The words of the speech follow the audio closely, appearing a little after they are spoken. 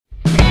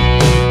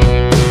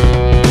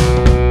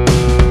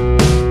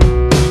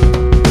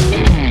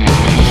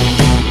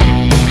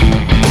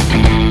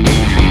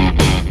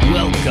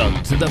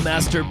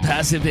Master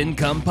Passive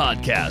Income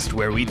Podcast,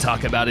 where we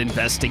talk about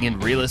investing in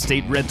real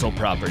estate rental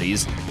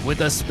properties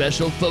with a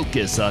special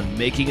focus on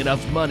making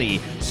enough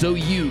money so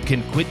you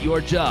can quit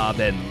your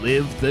job and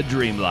live the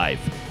dream life.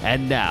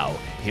 And now,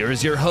 here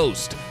is your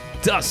host,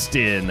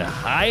 Dustin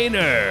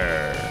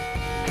Heiner.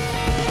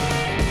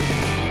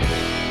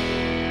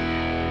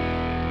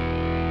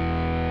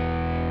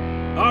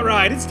 All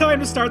right, it's time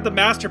to start the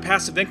Master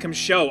Passive Income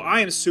Show. I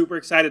am super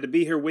excited to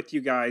be here with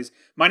you guys.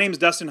 My name is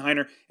Dustin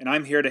Heiner, and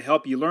I'm here to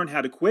help you learn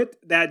how to quit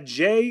that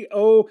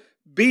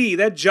J-O-B,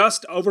 that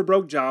just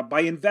overbroke job,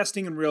 by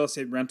investing in real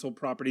estate rental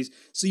properties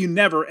so you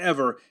never,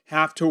 ever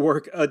have to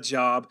work a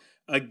job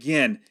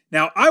again.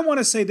 Now, I want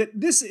to say that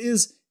this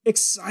is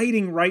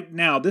exciting right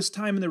now, this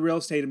time in the real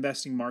estate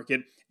investing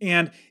market.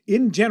 And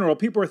in general,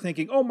 people are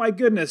thinking, oh my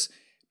goodness,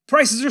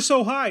 prices are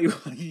so high.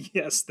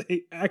 Yes,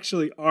 they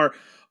actually are.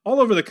 All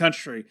over the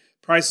country,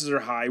 prices are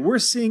high. We're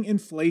seeing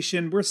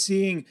inflation. We're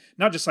seeing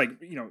not just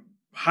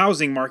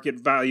housing market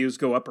values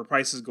go up or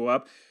prices go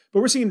up, but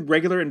we're seeing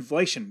regular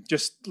inflation.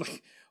 Just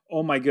like,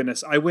 oh my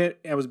goodness. I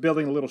was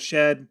building a little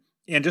shed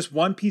and just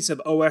one piece of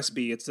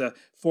OSB. It's a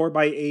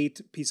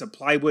 4x8 piece of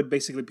plywood.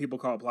 Basically, people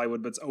call it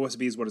plywood, but it's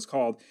OSB is what it's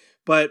called.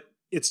 But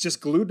it's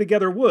just glued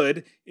together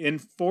wood in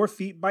 4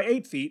 feet by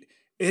 8 feet.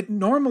 It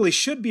normally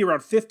should be around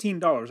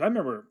 $15. I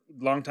remember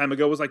a long time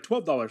ago it was like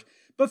 $12.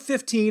 But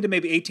 $15 to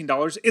maybe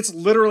 $18. It's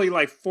literally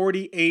like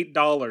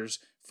 $48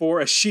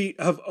 for a sheet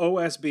of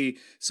OSB.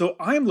 So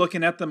I'm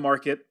looking at the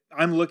market.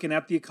 I'm looking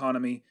at the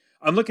economy.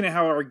 I'm looking at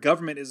how our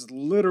government is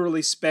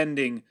literally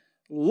spending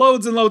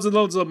loads and loads and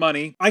loads of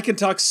money. I can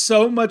talk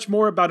so much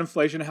more about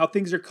inflation, how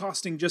things are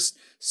costing just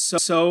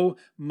so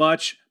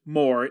much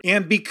more.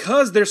 And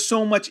because there's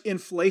so much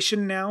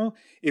inflation now,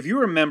 if you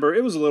remember,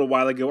 it was a little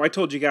while ago, I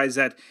told you guys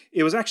that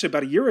it was actually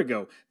about a year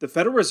ago, the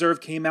Federal Reserve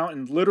came out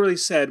and literally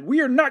said,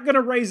 we are not going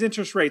to raise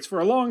interest rates for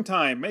a long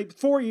time, maybe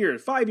 4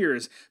 years, 5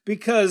 years,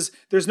 because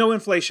there's no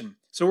inflation.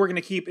 So we're going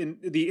to keep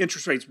the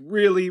interest rates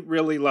really,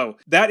 really low.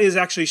 That is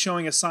actually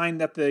showing a sign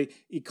that the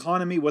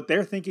economy, what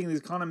they're thinking, the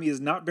economy is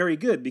not very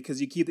good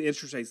because you keep the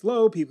interest rates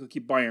low, people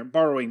keep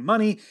borrowing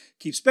money,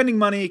 keep spending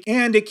money,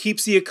 and it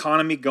keeps the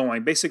economy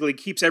going. Basically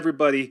keeps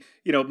everybody,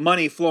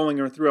 money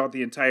flowing throughout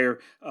the entire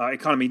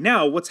economy.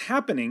 Now, what's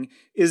happening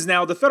is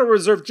now the Federal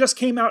Reserve just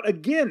came out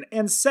again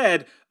and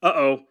said,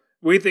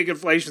 we think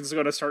inflation is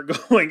going to start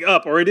going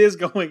up, or it is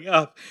going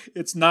up.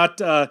 It's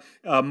not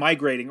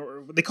migrating,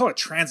 or they call it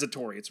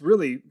transitory. It's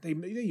really, they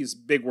use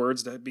big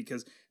words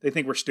because they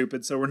think we're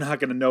stupid, so we're not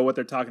going to know what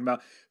they're talking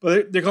about.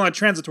 But they're calling it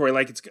transitory,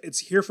 like it's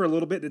here for a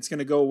little bit, it's going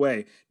to go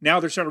away.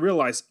 Now they're starting to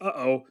realize,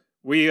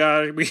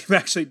 we've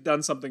actually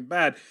done something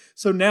bad.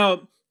 So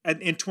now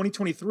in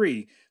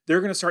 2023, they're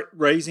going to start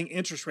raising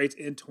interest rates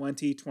in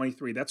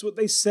 2023. That's what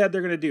they said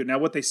they're going to do. Now,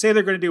 what they say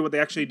they're going to do, what they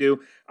actually do,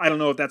 I don't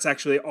know if that's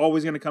actually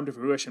always going to come to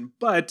fruition,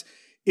 but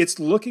it's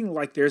looking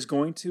like there's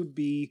going to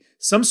be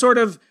some sort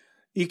of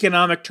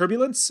economic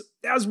turbulence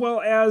as well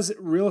as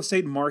real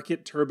estate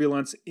market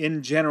turbulence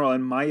in general,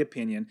 in my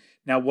opinion.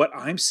 Now, what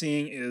I'm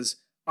seeing is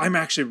I'm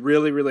actually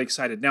really, really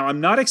excited. Now, I'm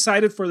not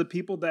excited for the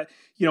people that,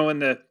 in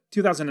the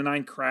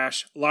 2009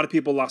 crash, a lot of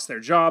people lost their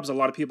jobs. A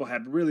lot of people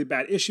had really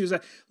bad issues,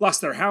 lost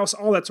their house,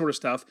 all that sort of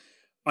stuff.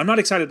 I'm not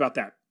excited about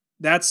that.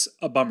 That's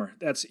a bummer.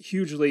 That's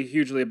hugely,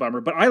 hugely a bummer.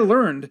 But I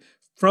learned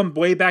from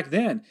way back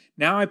then.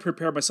 Now I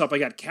prepare myself. I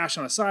got cash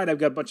on the side. I've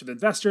got a bunch of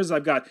investors.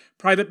 I've got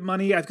private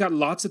money. I've got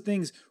lots of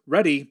things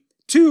ready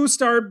to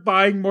start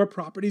buying more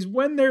properties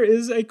when there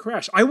is a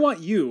crash. I want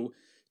you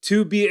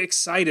to be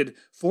excited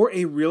for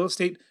a real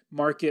estate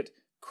market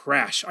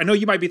crash. I know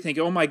you might be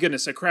thinking, oh my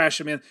goodness, a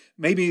crash. I mean,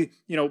 maybe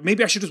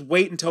I should just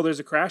wait until there's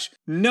a crash.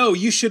 No,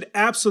 you should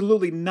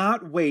absolutely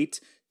not wait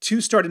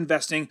to start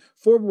investing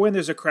for when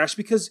there's a crash,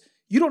 because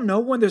you don't know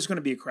when there's going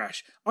to be a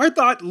crash. I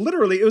thought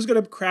literally it was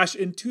going to crash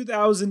in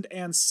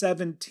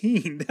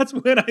 2017. That's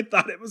when I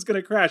thought it was going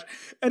to crash,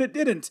 and it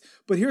didn't.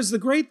 But here's the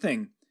great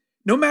thing.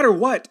 No matter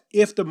what,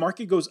 if the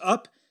market goes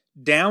up,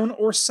 down,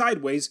 or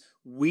sideways,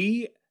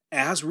 we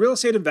as real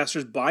estate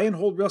investors, buy and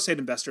hold real estate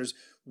investors,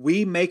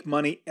 we make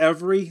money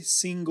every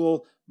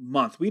single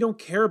month. We don't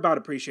care about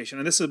appreciation.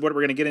 And this is what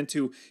we're going to get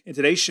into in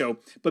today's show.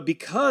 But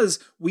because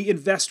we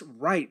invest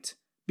right,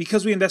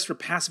 because we invest for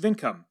passive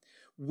income,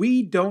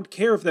 we don't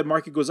care if the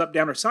market goes up,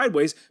 down, or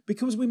sideways,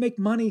 because we make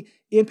money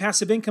in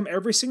passive income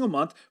every single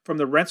month from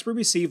the rents we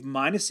receive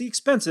minus the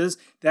expenses.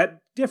 That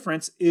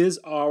difference is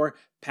our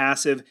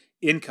passive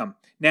income.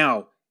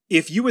 Now,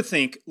 if you would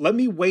think, let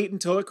me wait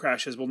until it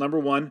crashes. Well, number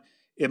one,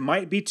 it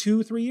might be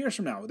 2-3 years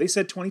from now. They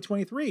said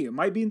 2023. It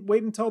might be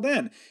wait until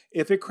then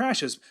if it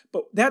crashes.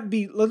 But that'd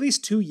be at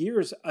least 2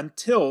 years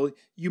until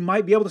you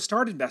might be able to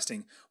start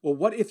investing. Well,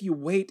 what if you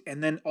wait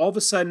and then all of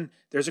a sudden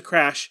there's a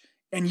crash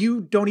and you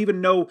don't even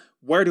know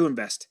where to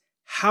invest,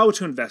 how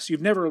to invest?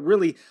 You've never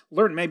really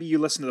learned. Maybe you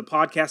listen to the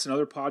podcast and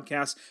other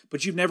podcasts,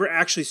 but you've never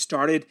actually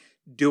started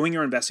doing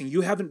your investing.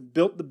 You haven't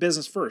built the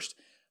business first.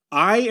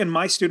 I and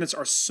my students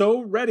are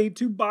so ready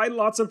to buy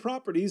lots of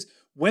properties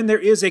when there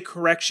is a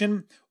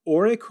correction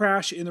or a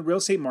crash in the real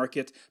estate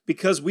market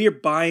because we are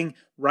buying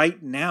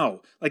right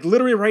now. Like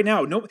literally right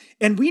now. No,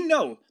 and we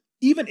know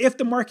even if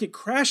the market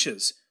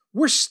crashes,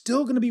 we're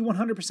still going to be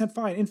 100%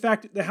 fine. In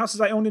fact, the houses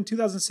I owned in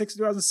 2006,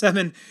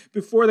 2007,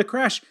 before the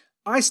crash,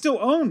 I still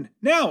own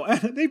now.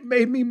 And they've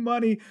made me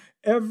money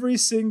every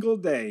single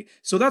day.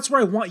 So that's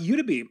where I want you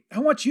to be. I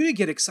want you to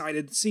get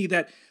excited to see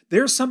that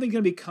there's something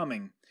going to be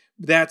coming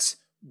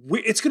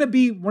it's going to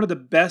be one of the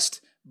best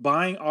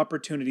buying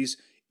opportunities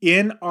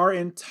in our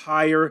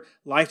entire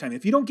lifetime.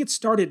 If you don't get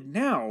started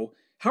now,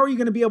 how are you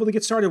going to be able to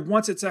get started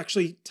once it's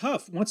actually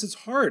tough, once it's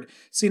hard?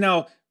 See,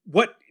 now,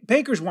 what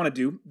bankers want to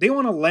do, they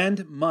want to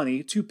lend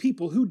money to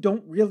people who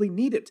don't really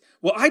need it.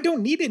 Well, I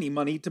don't need any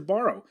money to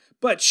borrow.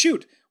 But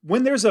shoot,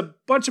 when there's a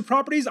bunch of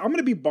properties, I'm going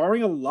to be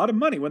borrowing a lot of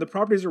money when the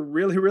properties are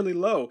really, really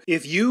low.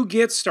 If you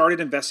get started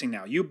investing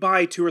now, you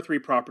buy 2 or 3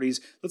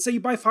 properties, let's say you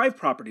buy 5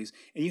 properties,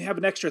 and you have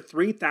an extra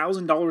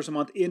 $3,000 a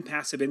month in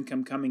passive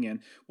income coming in.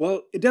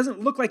 Well, it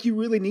doesn't look like you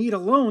really need a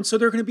loan, so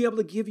they're going to be able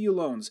to give you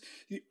loans.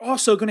 You're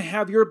also going to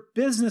have your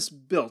business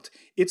built.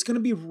 It's going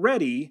to be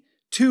ready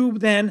to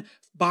then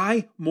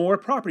buy more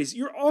properties.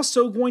 You're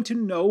also going to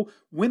know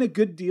when a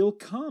good deal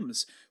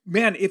comes.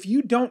 Man, if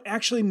you don't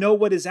actually know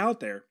what is out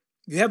there,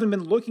 you haven't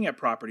been looking at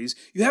properties,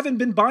 you haven't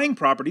been buying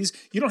properties,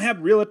 you don't have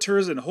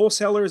realtors and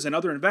wholesalers and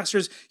other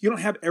investors, you don't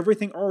have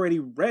everything already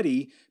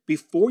ready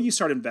before you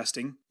start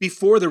investing,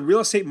 before the real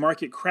estate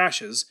market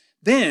crashes,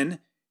 then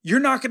you're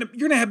going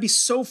to be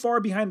so far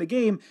behind the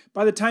game.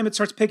 By the time it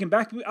starts picking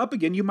back up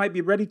again, you might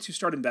be ready to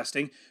start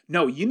investing.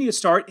 No, you need to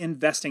start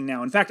investing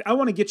now. In fact, I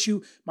want to get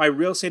you my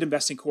real estate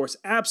investing course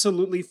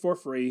absolutely for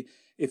free.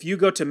 If you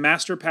go to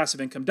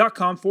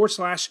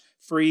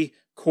masterpassiveincome.com/free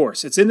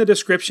course, it's in the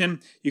description.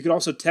 You can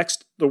also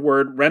text the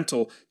word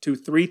rental to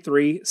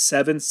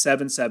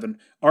 33777,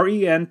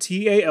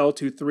 RENTAL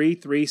to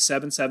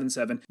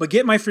 33777. But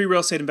get my free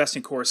real estate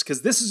investing course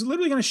because this is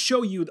literally going to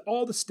show you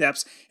all the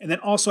steps. And then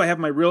also I have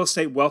my real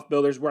estate wealth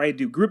builders where I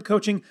do group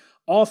coaching.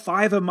 All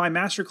 5 of my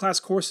masterclass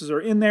courses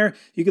are in there.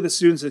 You get the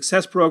Student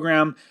Success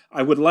Program.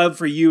 I would love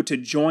for you to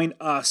join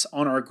us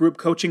on our group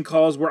coaching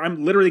calls where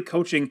I'm literally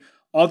coaching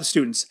all the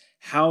students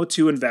how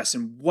to invest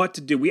and what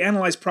to do. We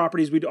analyze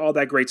properties, we do all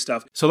that great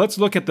stuff. So let's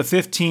look at the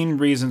 15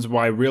 reasons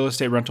why real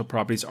estate rental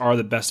properties are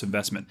the best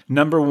investment.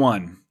 Number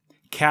 1,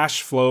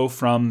 cash flow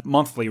from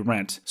monthly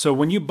rent. So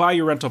when you buy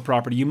your rental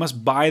property, you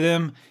must buy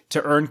them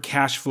to earn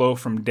cash flow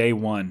from day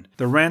one.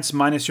 The rents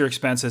minus your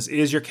expenses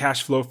is your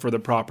cash flow for the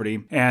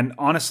property. And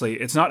honestly,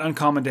 it's not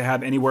uncommon to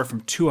have anywhere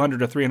from $200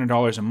 to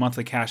 $300 a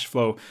monthly cash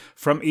flow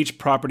from each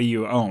property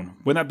you own.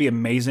 Wouldn't that be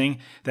amazing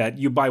that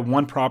you buy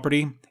one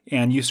property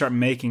and you start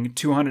making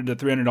 $200 to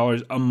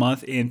 $300 a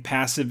month in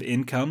passive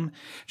income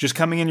just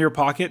coming in your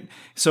pocket?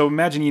 So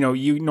imagine,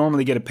 you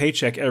normally get a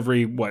paycheck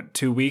every,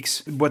 2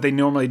 weeks? What they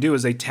normally do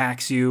is they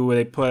tax you,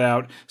 they put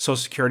out Social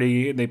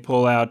Security, they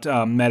pull out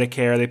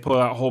Medicare, they pull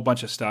out a whole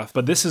bunch of stuff.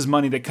 But this is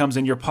money that comes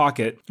in your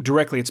pocket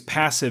directly. It's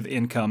passive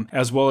income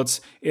as well.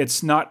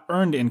 It's not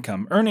earned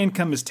income. Earned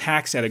income is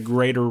taxed at a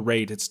greater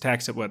rate. It's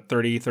taxed at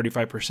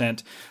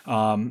 35%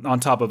 on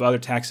top of other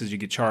taxes you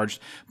get charged.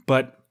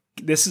 But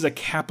this is a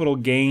capital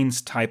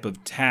gains type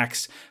of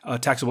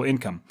taxable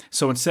income.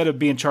 So instead of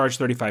being charged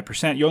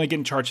 35%, you're only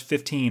getting charged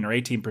 15 or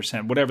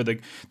 18%, whatever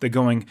the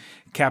going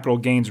capital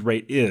gains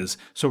rate is.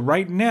 So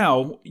right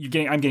now,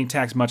 I'm getting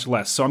taxed much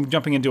less. So I'm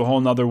jumping into a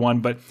whole nother one,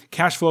 but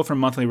cash flow from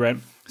monthly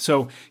rent.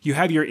 So you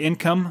have your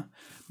income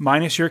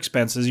minus your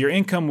expenses. Your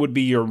income would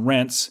be your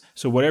rents,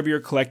 so whatever you're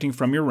collecting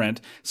from your rent.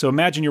 So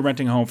imagine you're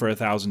renting a home for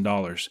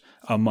 $1,000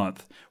 a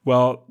month.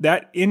 Well,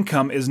 that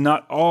income is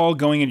not all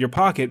going in your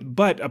pocket,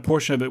 but a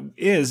portion of it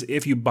is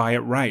if you buy it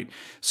right.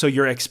 So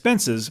your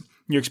expenses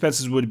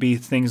would be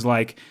things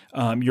like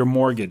your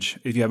mortgage,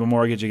 if you have a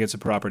mortgage against a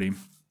property,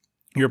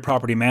 your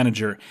property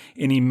manager,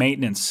 any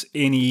maintenance,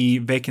 any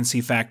vacancy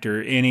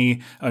factor,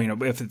 any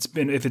if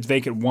it's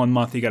vacant 1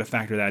 month, you got to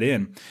factor that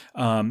in.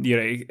 You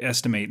got to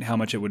estimate how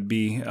much it would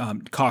be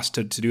cost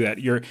to do that.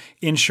 Your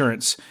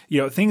insurance,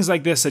 things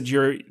like this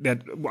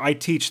that I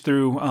teach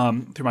through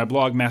my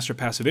blog, Master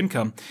Passive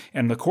Income,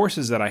 and the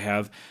courses that I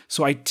have.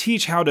 So I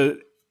teach how to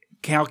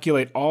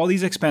calculate all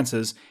these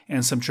expenses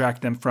and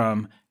subtract them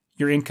from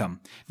your income.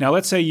 Now,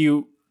 let's say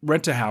you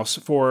rent a house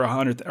for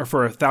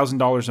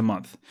 $1,000 a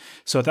month.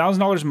 So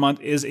 $1,000 a month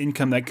is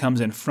income that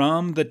comes in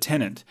from the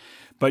tenant,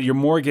 but your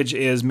mortgage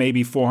is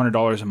maybe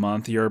 $400 a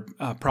month. Your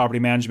property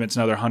management's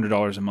another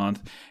 $100 a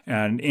month,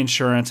 and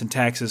insurance and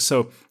taxes.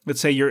 So let's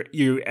say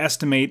you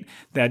estimate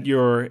that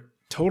your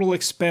total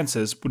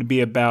expenses would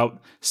be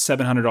about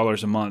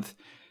 $700 a month.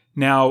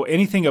 Now,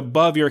 anything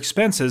above your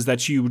expenses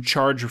that you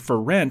charge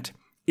for rent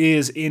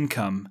is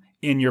income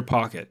in your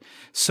pocket.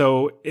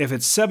 So if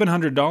it's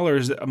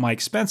 $700 of my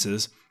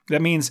expenses,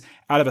 that means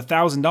out of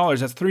 $1,000,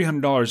 that's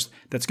 $300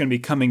 that's going to be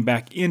coming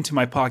back into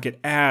my pocket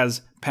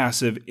as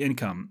passive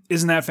income.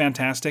 Isn't that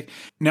fantastic?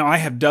 Now, I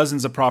have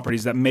dozens of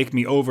properties that make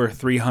me over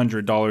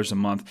 $300 a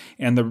month.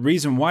 And the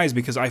reason why is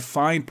because I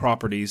find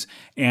properties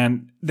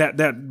and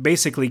that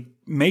basically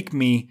make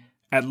me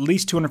at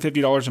least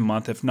 $250 a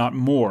month, if not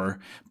more,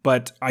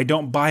 but I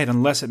don't buy it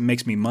unless it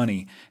makes me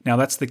money. Now,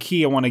 that's the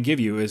key I want to give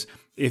you is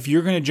if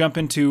you're going to jump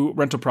into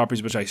rental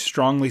properties, which I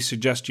strongly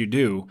suggest you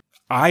do,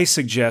 I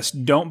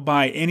suggest don't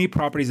buy any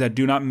properties that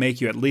do not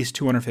make you at least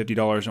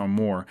 $250 or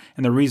more.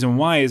 And the reason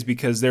why is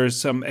because there's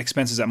some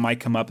expenses that might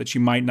come up that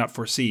you might not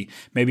foresee.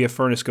 Maybe a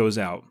furnace goes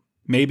out.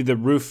 Maybe the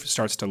roof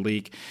starts to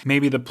leak.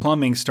 Maybe the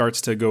plumbing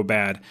starts to go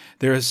bad.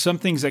 There are some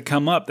things that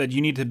come up that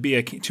you need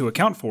to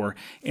account for.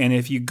 And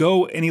if you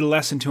go any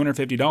less than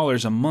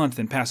 $250 a month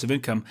in passive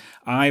income,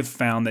 I've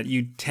found that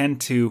you tend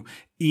to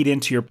eat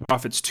into your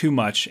profits too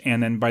much,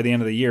 and then by the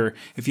end of the year,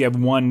 if you have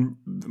one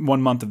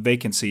month of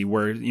vacancy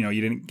where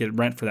you didn't get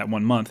rent for that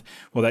 1 month,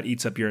 well, that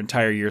eats up your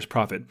entire year's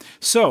profit.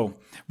 So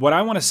what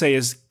I want to say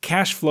is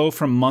cash flow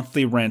from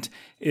monthly rent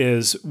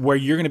is where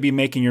you're going to be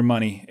making your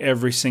money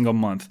every single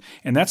month.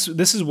 And this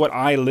is what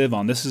I live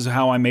on. This is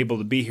how I'm able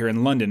to be here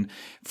in London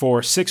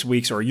for 6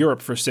 weeks or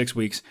Europe for 6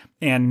 weeks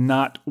and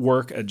not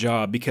work a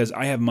job because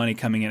I have money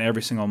coming in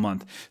every single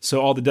month.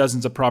 So all the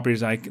dozens of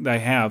properties I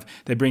have,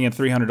 they bring in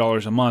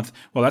 $300 a month.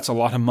 Well, that's a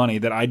lot of money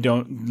that I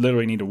don't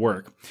literally need to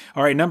work.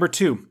 All right, number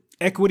 2,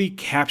 equity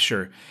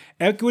capture.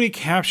 Equity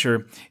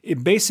capture,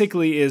 it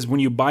basically is when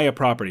you buy a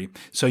property.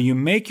 So you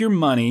make your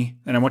money,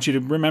 and I want you to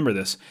remember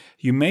this,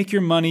 you make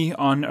your money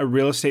on a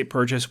real estate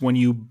purchase when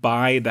you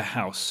buy the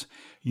house.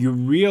 You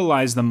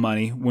realize the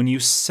money when you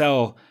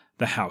sell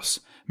the house.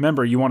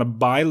 Remember, you want to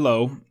buy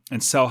low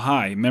and sell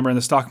high. Remember in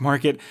the stock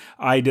market,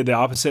 I did the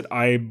opposite.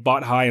 I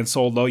bought high and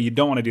sold low. You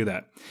don't want to do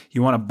that.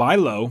 You want to buy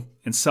low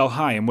and sell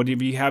high. And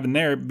whatever you have in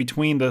there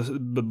between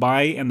the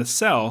buy and the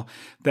sell,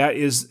 that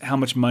is how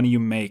much money you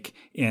make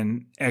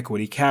in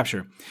equity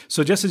capture.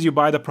 So just as you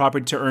buy the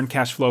property to earn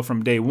cash flow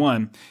from day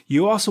one,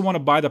 you also want to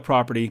buy the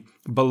property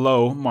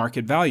below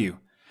market value.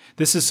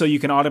 This is so you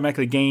can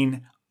automatically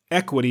gain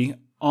equity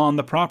on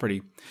the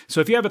property. So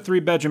if you have a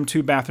 3-bedroom,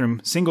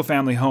 2-bathroom,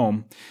 single-family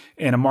home,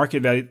 and a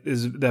market value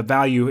is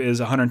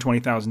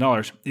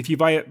 $120,000, if you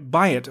buy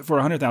it for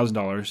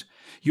 $100,000,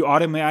 you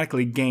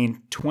automatically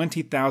gain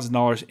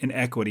 $20,000 in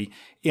equity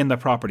in the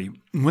property.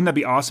 Wouldn't that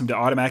be awesome to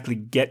automatically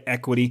get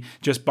equity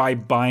just by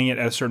buying it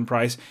at a certain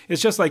price?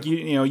 It's just like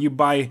you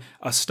buy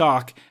a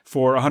stock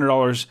for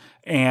 $100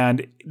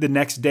 and the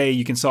next day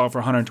you can sell it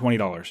for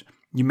 $120.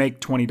 You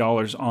make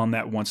 $20 on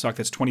that one stock.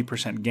 That's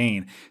 20%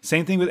 gain.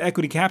 Same thing with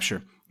equity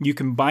capture. You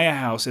can buy a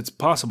house. It's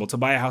possible to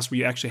buy a house where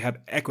you actually have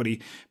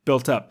equity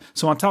built up.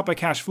 So on top of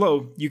cash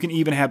flow, you can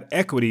even have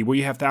equity where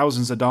you have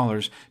thousands of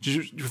dollars.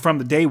 Just from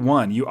the day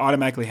one, you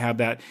automatically have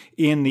that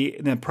in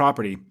the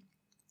property.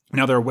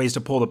 Now, there are ways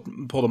to pull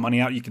the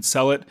money out. You can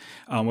sell it,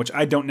 which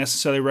I don't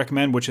necessarily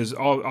recommend, which is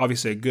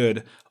obviously a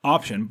good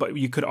option. But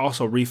you could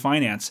also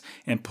refinance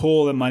and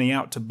pull the money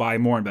out to buy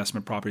more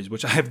investment properties,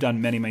 which I have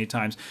done many, many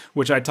times,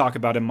 which I talk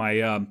about in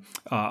my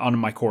on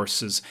my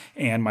courses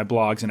and my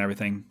blogs and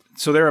everything.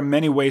 So there are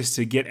many ways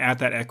to get at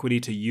that equity,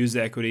 to use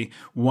the equity.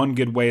 One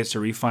good way is to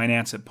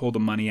refinance it, pull the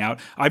money out.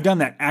 I've done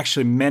that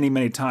actually many,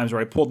 many times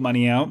where I pulled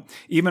money out,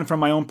 even from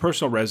my own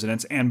personal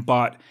residence, and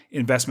bought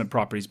investment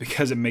properties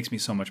because it makes me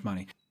so much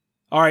money.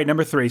 All right,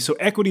 number 3, so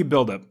equity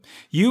buildup.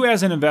 You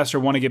as an investor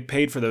want to get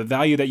paid for the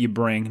value that you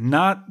bring,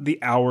 not the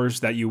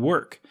hours that you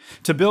work.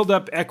 To build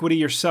up equity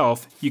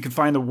yourself, you can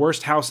find the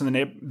worst house in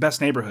the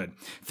best neighborhood,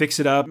 fix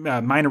it up,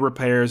 minor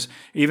repairs,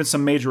 even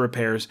some major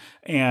repairs,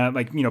 and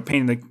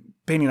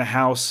painting the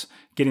house,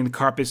 getting the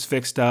carpets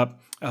fixed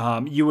up.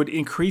 You would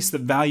increase the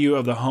value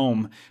of the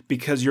home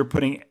because you're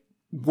putting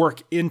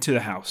work into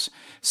the house.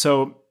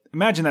 So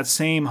imagine that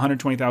same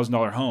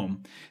 $120,000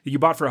 home that you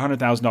bought for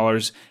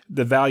 $100,000.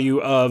 The value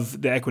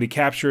of the equity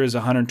capture is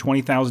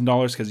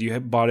 $120,000 because you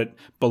have bought it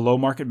below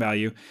market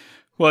value.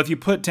 Well, if you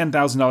put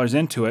 $10,000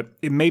 into it,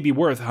 it may be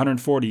worth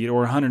 $140,000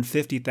 or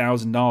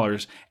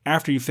 $150,000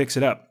 after you fix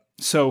it up.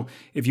 So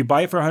if you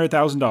buy it for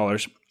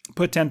 $100,000,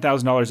 put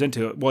 $10,000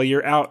 into it, well,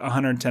 you're out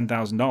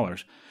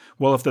 $110,000.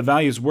 Well, if the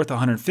value is worth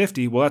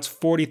 $150,000, well, that's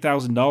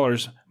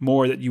 $40,000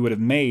 more that you would have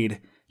made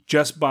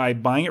just by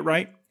buying it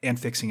right and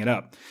fixing it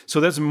up. So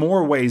there's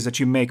more ways that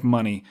you make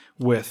money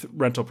with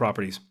rental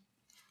properties.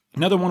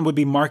 Another one would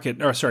be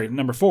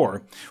number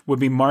 4 would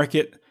be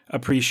market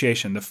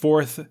appreciation. The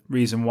fourth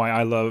reason why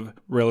I love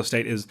real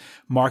estate is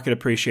market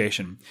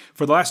appreciation.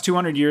 For the last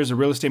 200 years, the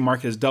real estate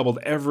market has doubled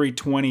every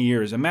 20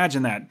 years.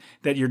 Imagine that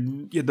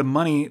the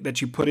money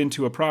that you put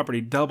into a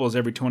property doubles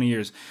every 20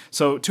 years.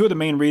 So 2 of the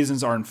main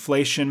reasons are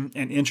inflation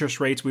and interest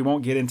rates. We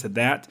won't get into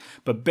that,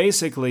 but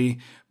basically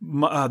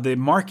the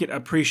market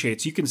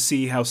appreciates. You can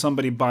see how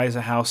somebody buys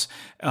a house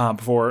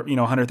for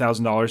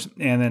 $100,000,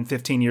 and then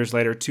 15 years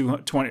later,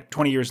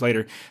 20 years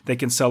later, they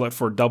can sell it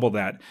for double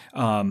that.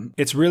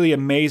 It's really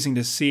amazing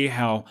to see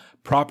how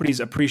properties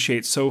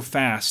appreciate so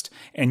fast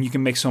and you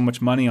can make so much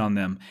money on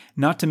them.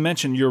 Not to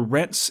mention your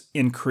rents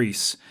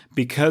increase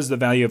because the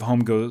value of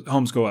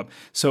homes go up.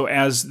 So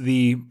as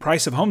the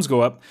price of homes go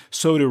up,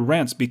 so do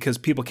rents because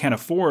people can't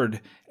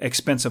afford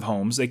expensive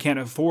homes. They can't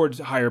afford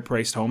higher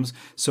priced homes,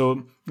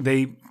 so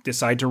they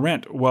decide to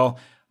rent. Well,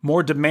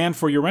 more demand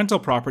for your rental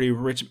property,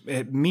 which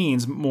it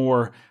means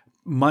more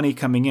money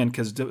coming in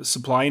because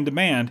supply and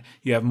demand.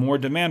 You have more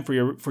demand for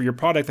your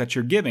product that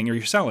you're giving or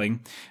you're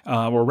selling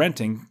or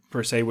renting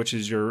per se, which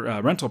is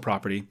your rental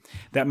property.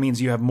 That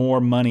means you have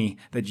more money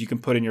that you can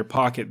put in your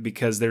pocket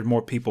because there's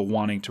more people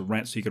wanting to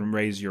rent, so you can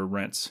raise your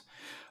rents.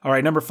 All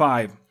right, number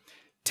 5,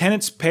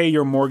 tenants pay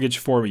your mortgage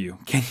for you.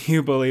 Can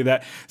you believe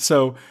that?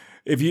 So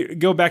if you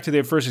go back to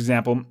the first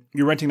example,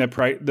 you're renting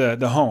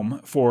the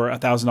home for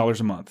 $1,000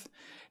 a month.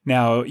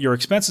 Now your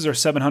expenses are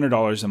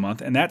 $700 a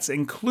month, and that's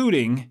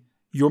including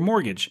your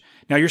mortgage.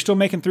 Now you're still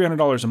making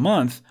 $300 a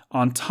month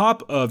on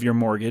top of your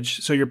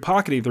mortgage, so you're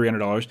pocketing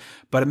 $300.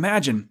 But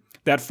imagine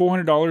that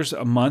 $400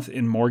 a month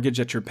in mortgage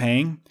that you're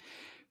paying.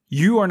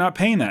 You are not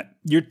paying that.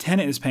 Your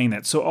tenant is paying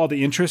that. So all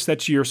the interest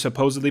that you're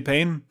supposedly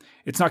paying,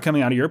 it's not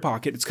coming out of your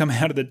pocket. It's coming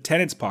out of the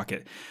tenant's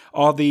pocket.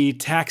 All the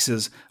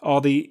taxes,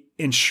 all the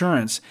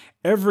insurance,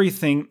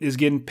 everything is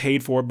getting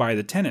paid for by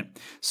the tenant.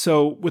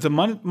 So with a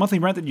monthly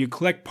rent that you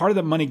collect, part of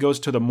the money goes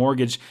to the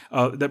mortgage,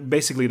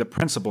 basically the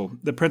principal.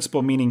 The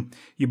principal meaning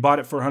you bought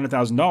it for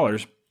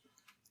 $100,000.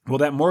 Well,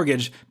 that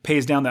mortgage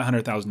pays down that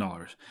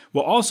 $100,000.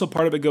 Well, also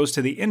part of it goes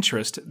to the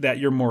interest that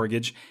your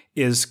mortgage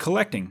is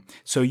collecting.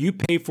 So you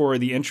pay for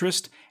the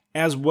interest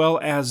as well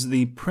as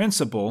the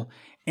principal,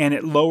 and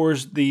it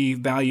lowers the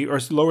value or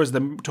lowers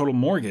the total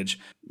mortgage.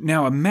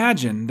 Now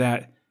imagine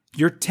that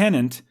your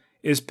tenant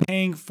is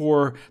paying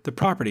for the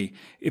property.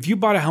 If you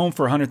bought a home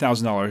for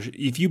 $100,000,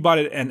 if you bought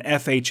it an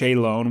FHA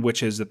loan,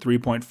 which is the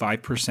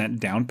 3.5%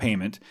 down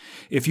payment,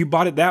 if you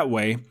bought it that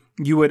way,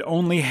 you would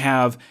only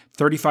have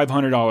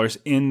 $3,500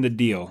 in the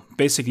deal.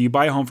 Basically, you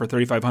buy a home for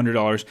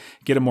 $3,500,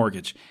 get a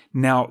mortgage.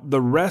 Now,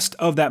 the rest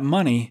of that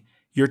money,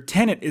 your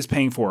tenant is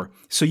paying for.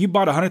 So you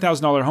bought a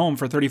 $100,000 home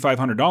for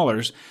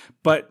 $3,500,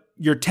 but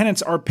your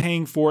tenants are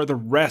paying for the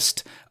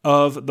rest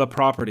of the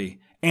property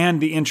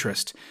and the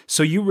interest.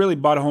 So you really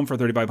bought a home for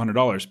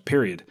 $3,500,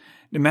 period.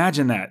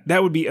 Imagine that.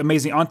 That would be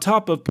amazing, on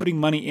top of putting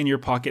money in your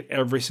pocket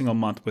every single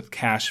month with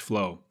cash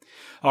flow.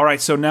 All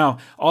right, so now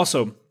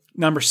also,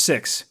 number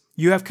 6,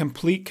 you have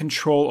complete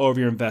control over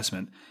your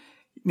investment.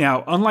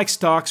 Now, unlike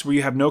stocks where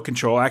you have no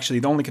control, actually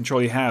the only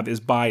control you have is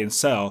buy and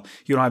sell.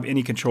 You don't have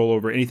any control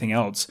over anything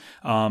else.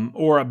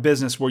 Or a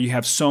business where you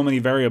have so many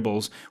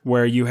variables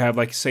where you have,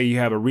 like, say you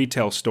have a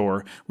retail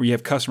store where you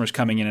have customers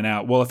coming in and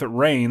out. Well, if it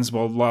rains,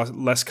 well,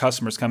 less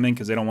customers come in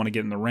because they don't want to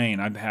get in the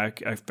rain.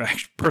 I've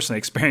personally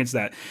experienced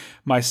that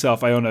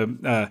myself. I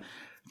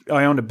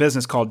owned a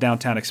business called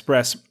Downtown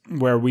Express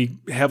where we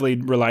heavily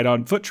relied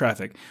on foot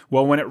traffic.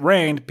 Well, when it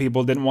rained,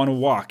 people didn't want to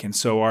walk, and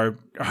so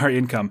our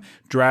income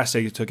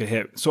drastically took a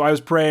hit. So I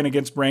was praying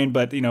against rain,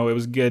 but it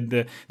was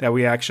good that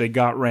we actually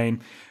got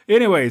rain.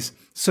 Anyways,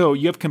 so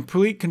you have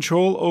complete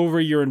control over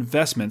your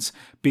investments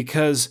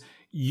because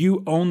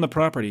you own the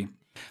property.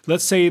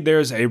 Let's say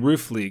there's a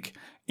roof leak,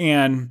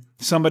 and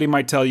somebody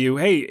might tell you,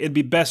 hey, it'd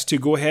be best to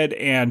go ahead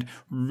and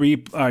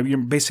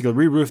basically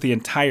re-roof the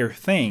entire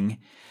thing.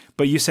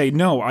 But you say,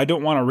 no, I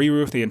don't want to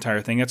re-roof the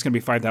entire thing. That's going to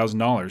be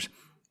 $5,000.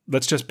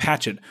 Let's just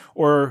patch it.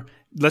 Or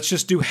let's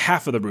just do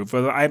half of the roof.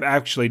 Well, I've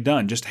actually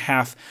done just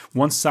half,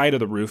 one side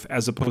of the roof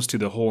as opposed to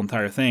the whole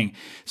entire thing.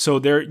 So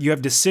there you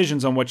have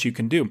decisions on what you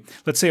can do.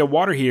 Let's say a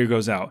water heater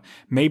goes out.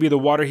 Maybe the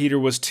water heater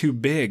was too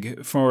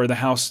big for the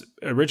house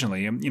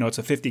originally. It's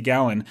a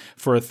 50-gallon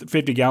for a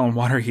 50-gallon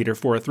water heater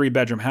for a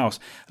 3-bedroom house.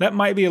 That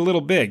might be a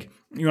little big.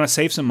 You want to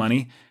save some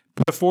money.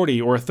 Put a 40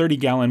 or a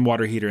 30-gallon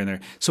water heater in there.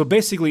 So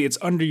basically, it's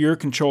under your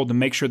control to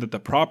make sure that the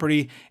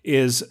property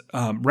is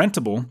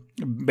rentable.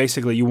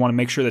 Basically, you want to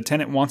make sure the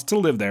tenant wants to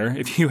live there.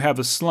 If you have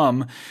a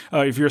slum,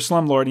 if you're a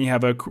slumlord and you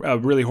have a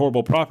really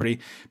horrible property,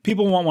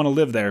 people won't want to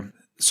live there.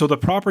 So the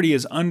property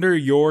is under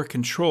your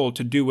control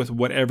to do with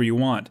whatever you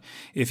want.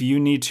 If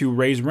you need to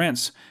raise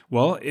rents,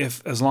 well,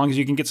 as long as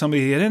you can get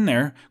somebody to get in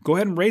there, go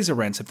ahead and raise the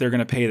rents if they're going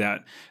to pay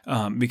that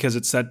because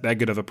it's that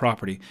good of a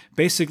property.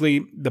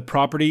 Basically, the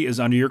property is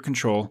under your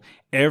control,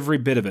 every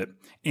bit of it,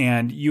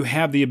 and you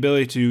have the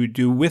ability to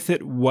do with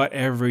it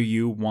whatever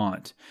you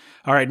want.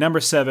 All right, number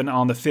 7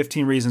 on the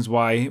 15 reasons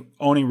why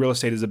owning real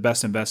estate is the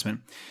best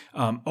investment.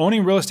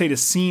 Owning real estate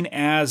is seen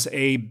as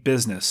a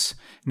business.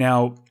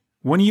 Now,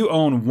 when you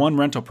own one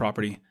rental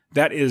property,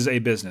 that is a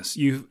business.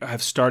 You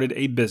have started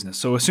a business.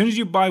 So as soon as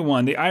you buy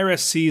one, the IRS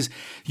sees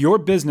your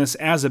business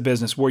as a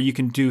business where you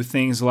can do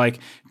things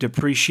like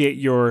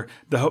depreciate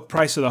the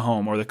price of the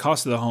home or the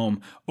cost of the home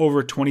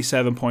over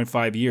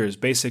 27.5 years.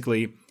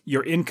 Basically,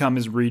 your income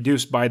is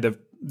reduced by the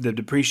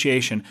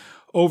depreciation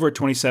over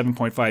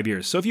 27.5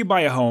 years. So if you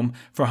buy a home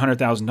for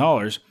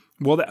 $100,000,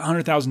 well, that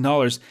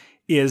 $100,000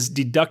 is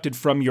deducted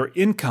from your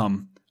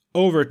income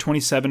over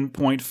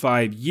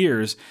 27.5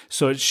 years.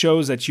 So it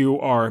shows that you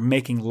are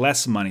making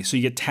less money. So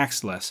you get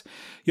taxed less.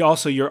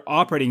 Your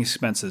operating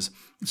expenses.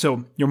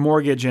 So your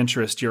mortgage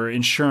interest, your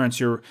insurance,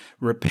 your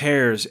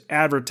repairs,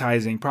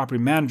 advertising, property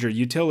manager,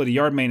 utility,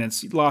 yard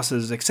maintenance,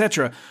 losses,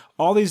 etc.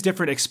 All these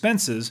different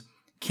expenses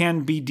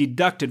can be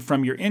deducted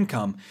from your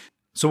income.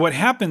 So what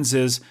happens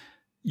is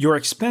your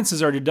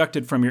expenses are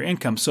deducted from your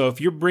income. So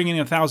if you're bringing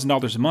in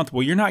 $1,000 a month,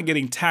 well, you're not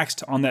getting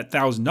taxed on that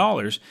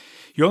 $1,000.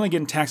 You're only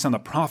getting taxed on the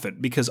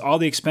profit because all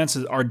the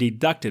expenses are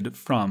deducted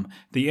from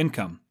the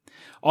income.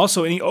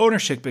 Also, any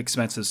ownership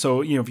expenses.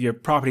 So, if your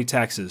property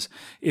taxes,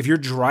 if you're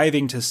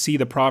driving to see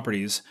the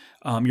properties,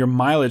 your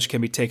mileage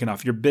can be taken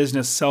off, your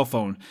business cell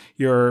phone,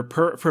 your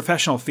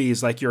professional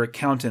fees like your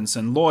accountants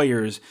and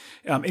lawyers,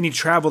 any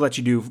travel that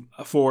you do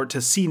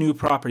to see new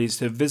properties,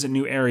 to visit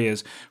new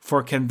areas,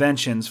 for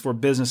conventions, for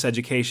business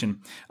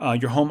education,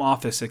 your home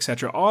office,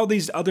 etc. All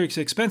these other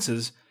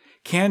expenses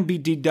can be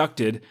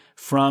deducted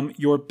from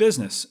your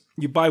business.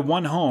 You buy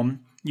one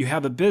home, you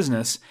have a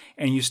business,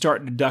 and you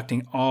start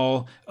deducting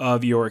all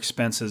of your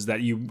expenses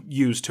that you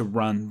use to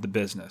run the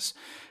business.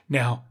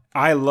 Now,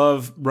 I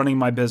love running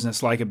my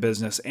business like a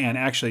business and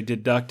actually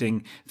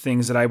deducting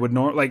things that I would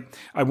normally, like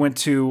I went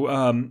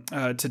to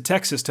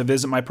Texas to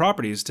visit my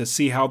properties to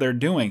see how they're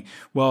doing.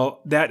 Well,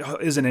 that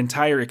is an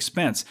entire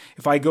expense.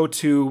 If I go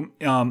to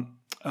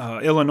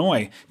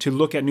Illinois to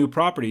look at new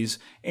properties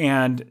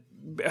and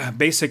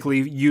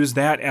basically use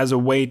that as a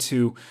way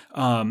to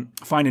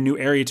find a new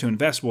area to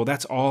invest, well,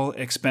 that's all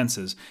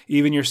expenses.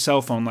 Even your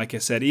cell phone, like I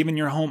said, even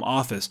your home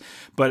office.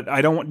 But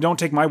don't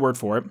take my word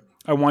for it.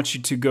 I want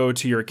you to go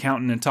to your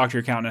accountant and talk to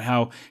your accountant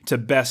how to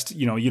best,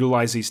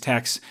 utilize these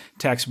tax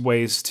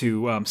ways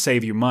to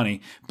save you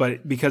money.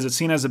 But because it's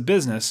seen as a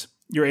business,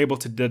 you're able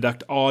to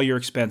deduct all your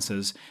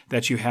expenses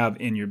that you have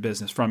in your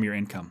business from your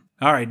income.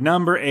 All right,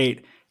 number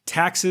 8.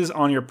 Taxes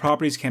on your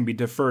properties can be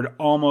deferred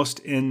almost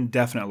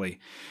indefinitely.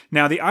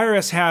 Now, the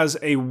IRS has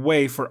a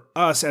way for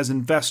us as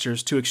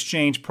investors to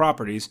exchange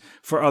properties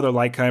for other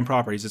like-kind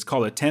properties. It's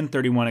called a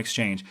 1031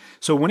 exchange.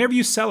 So whenever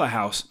you sell a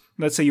house,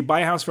 let's say you buy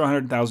a house for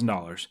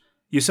 $100,000,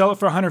 you sell it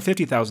for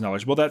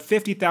 $150,000. Well, that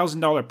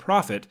 $50,000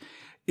 profit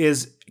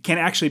can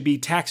actually be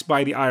taxed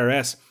by the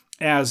IRS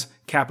as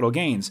capital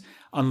gains,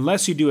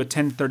 unless you do a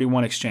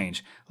 1031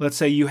 exchange. Let's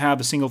say you have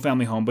a single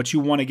family home, but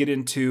you want to get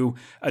into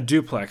a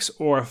duplex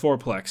or a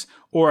fourplex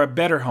or a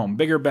better home,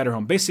 bigger, better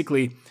home.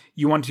 Basically,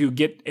 you want to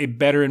get a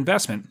better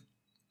investment.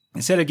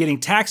 Instead of getting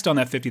taxed on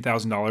that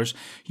 $50,000,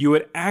 you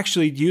would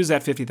actually use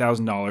that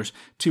 $50,000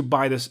 to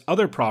buy this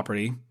other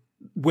property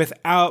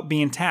without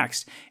being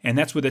taxed. And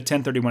that's with a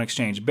 1031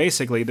 exchange.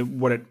 Basically,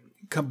 what it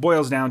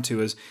boils down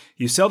to is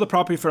you sell the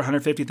property for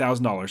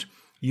 $150,000.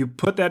 You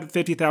put that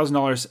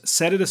 $50,000,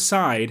 set it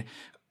aside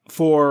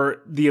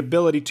for the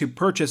ability to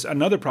purchase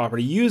another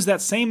property, use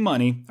that same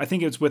money, I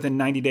think it's within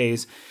 90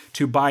 days,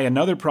 to buy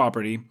another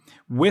property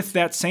with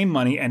that same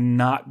money and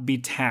not be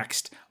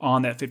taxed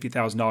on that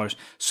 $50,000.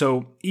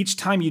 So each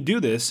time you do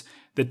this,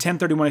 the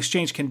 1031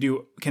 exchange can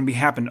be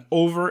happen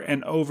over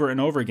and over and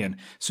over again.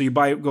 So you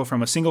go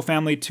from a single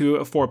family to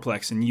a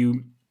fourplex, and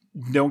you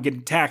don't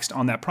get taxed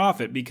on that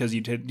profit because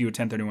you do a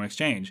 1031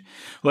 exchange.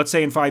 Let's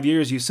say in 5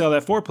 years you sell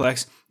that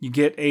fourplex, you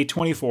get a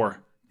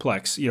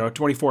 24-plex, a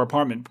 24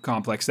 apartment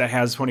complex that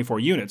has 24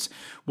 units.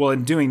 Well,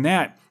 in doing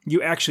that,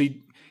 you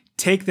actually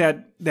take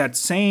that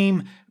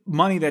same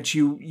money that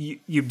you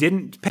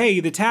didn't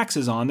pay the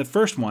taxes on the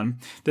first one.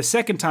 The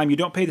second time, you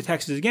don't pay the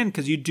taxes again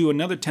because you do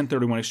another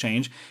 1031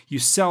 exchange. You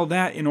sell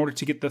that in order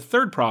to get the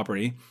third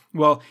property.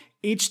 Well,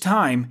 each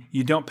time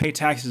you don't pay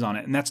taxes on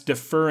it, and that's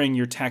deferring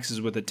your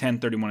taxes with a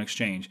 1031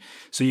 exchange.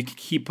 So you can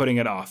keep putting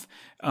it off.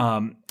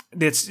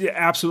 It's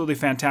absolutely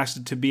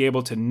fantastic to be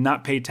able to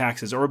not pay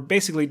taxes, or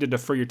basically to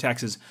defer your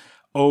taxes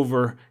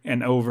over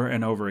and over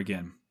and over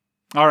again.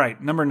 All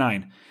right, number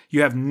 9,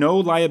 you have no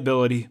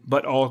liability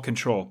but all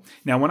control.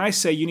 Now, when I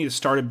say you need to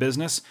start a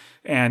business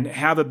and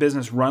have a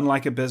business run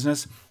like a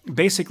business,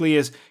 basically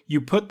is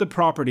you put the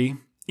property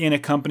in a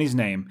company's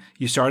name.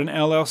 You start an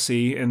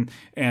LLC, and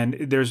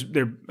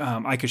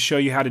I could show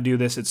you how to do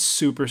this. It's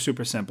super,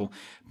 super simple.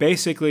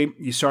 Basically,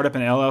 you start up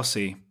an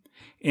LLC.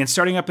 In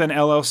starting up an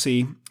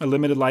LLC, a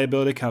limited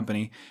liability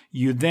company,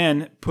 you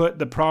then put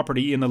the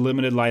property in the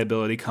limited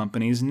liability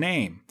company's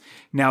name.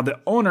 Now, the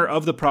owner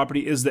of the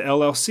property is the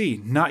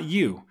LLC, not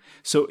you.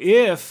 So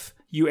if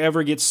you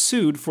ever get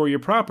sued for your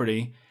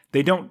property,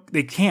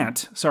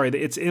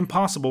 it's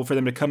impossible for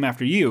them to come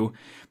after you.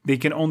 They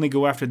can only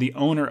go after the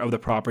owner of the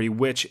property,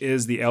 which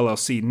is the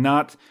LLC,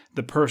 not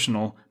the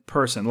personal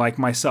person like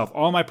myself.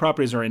 All my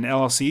properties are in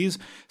LLCs,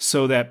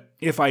 so that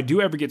if I do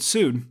ever get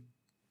sued,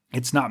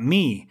 it's not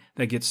me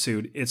that gets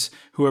sued. It's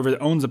whoever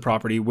owns the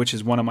property, which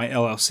is one of my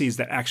LLCs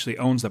that actually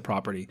owns the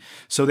property.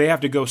 So they have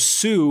to go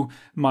sue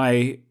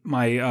my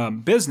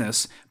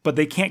business, but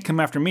they can't come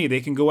after me.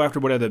 They can go after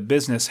whatever the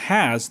business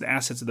has, the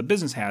assets that the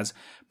business has,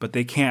 but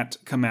they can't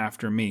come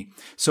after me.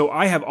 So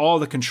I have all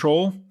the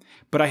control,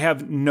 but I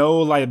have no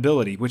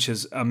liability, which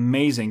is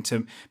amazing,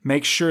 to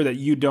make sure that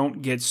you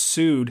don't get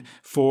sued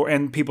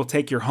and people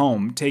take your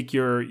home, take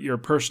your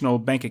personal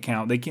bank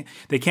account.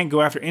 They can't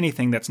go after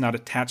anything that's not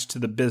attached to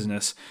the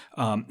business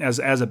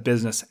as a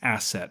business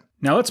asset.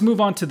 Now let's move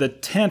on to the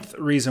 10th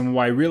reason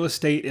why real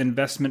estate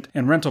investment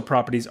and rental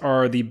properties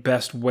are the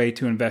best way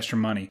to invest your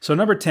money. So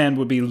number 10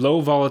 would be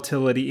low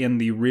volatility in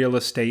the real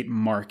estate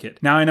market.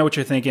 Now I know what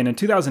you're thinking. In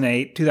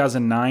 2008,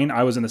 2009,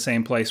 I was in the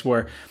same place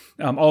where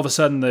all of a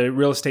sudden the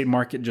real estate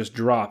market just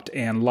dropped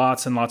and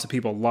lots of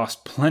people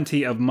lost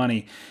plenty of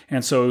money.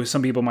 And so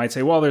some people might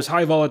say, well, there's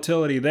high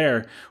volatility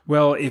there.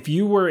 Well, if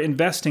you were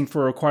investing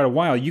for quite a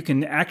while, you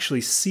can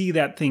actually see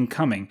that thing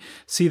coming,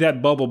 see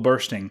that bubble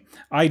bursting.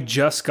 I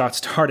just got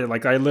started.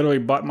 Like I literally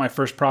bought my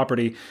first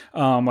property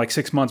like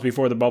 6 months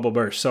before the bubble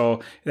burst.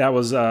 So that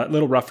was a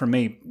little rough for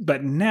me.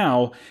 But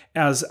now,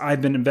 as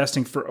I've been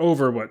investing for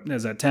over,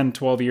 10,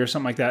 12 years,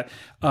 something like that,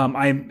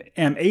 I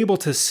am able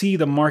to see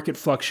the market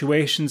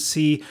fluctuations,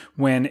 see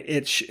when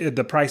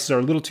the prices are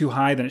a little too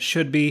high than it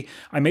should be.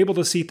 I'm able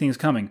to see things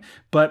coming.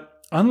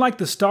 But unlike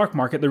the stock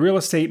market, the real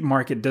estate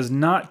market does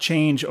not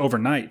change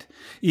overnight.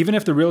 Even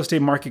if the real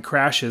estate market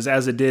crashes,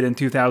 as it did in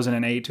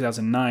 2008,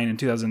 2009, and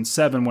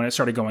 2007 when it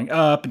started going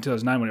up, and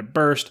 2009 when it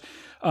burst,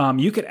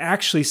 you could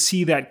actually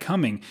see that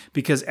coming,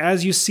 because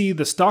as you see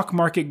the stock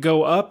market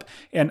go up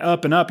and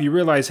up and up, you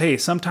realize, hey,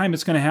 sometime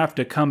it's going to have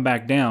to come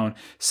back down.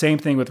 Same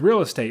thing with real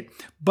estate.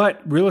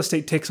 But real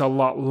estate takes a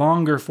lot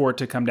longer for it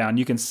to come down.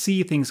 You can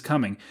see things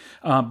coming.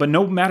 But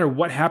no matter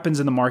what happens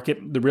in the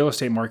market, the real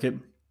estate market,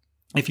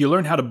 if you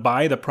learn how to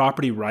buy the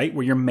property right,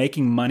 where you're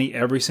making money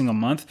every single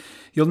month,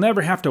 you'll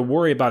never have to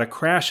worry about a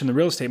crash in the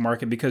real estate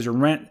market because your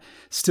rent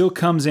still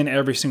comes in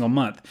every single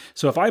month.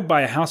 So if I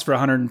buy a house for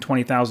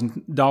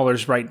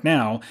 $120,000 right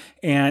now,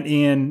 and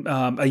in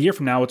a year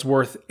from now it's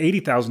worth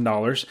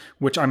 $80,000,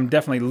 which I'm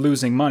definitely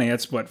losing money.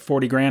 That's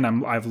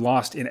 $40,000 I've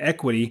lost in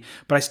equity,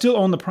 but I still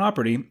own the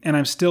property and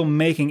I'm still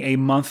making a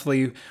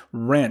monthly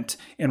rent.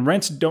 And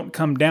rents don't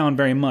come down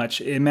very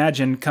much.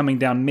 Imagine coming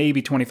down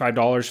maybe $25,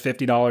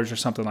 $50 or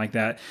something like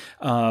that.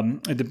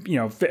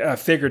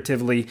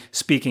 Figuratively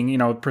speaking,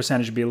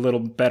 percentage would be a little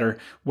better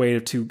way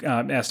to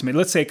estimate.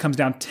 Let's say it comes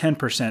down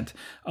 10%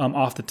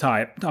 off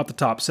the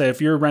top. Say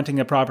if you're renting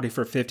a property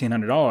for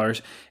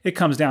 $1,500, it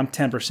comes down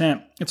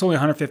 10%. It's only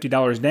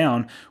 $150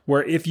 down.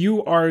 Where if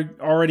you are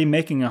already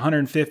making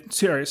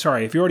if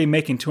you're already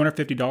making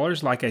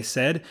 $250, like I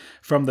said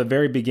from the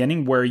very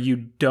beginning, where you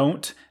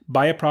don't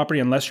buy a property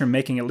unless you're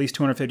making at least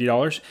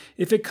 $250.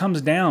 If it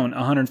comes down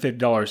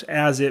 $150,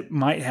 as it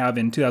might have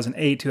in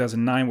 2008,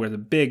 2009, where the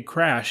big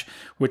crash,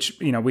 which,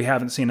 we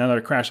haven't seen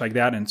another crash like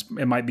that, and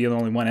it might be the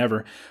only one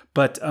ever,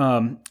 but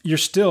you're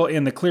still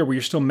in the clear where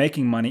you're still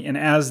making money. And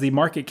as the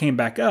market came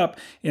back up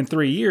in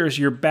 3 years,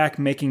 you're back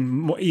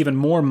making even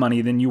more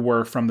money than you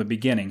were from the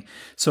beginning.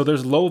 So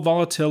there's low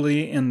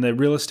volatility in the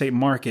real estate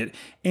market.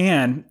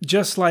 And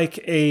just like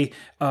a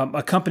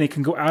company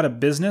can go out of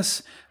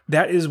business,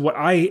 that is what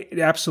I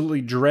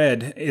absolutely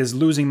dread, is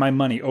losing my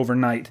money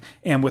overnight.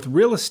 And with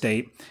real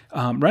estate,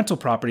 rental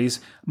properties,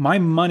 my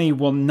money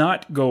will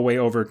not go away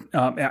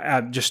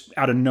just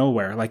out of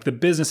nowhere. Like the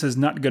business is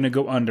not going to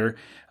go under,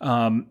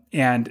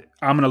 and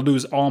I'm going to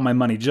lose all my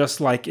money.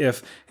 Just like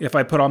if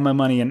I put all my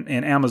money in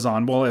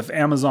Amazon. Well, if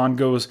Amazon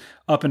goes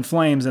up in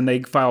flames and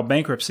they file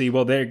bankruptcy,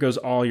 well, there goes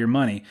all your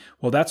money.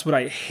 Well, that's what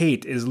I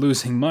hate, is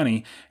losing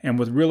money. And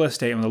with real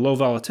estate and the low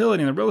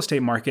volatility in the real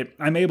estate market,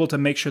 I'm able to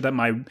make sure that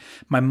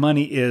my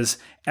money is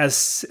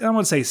as, I don't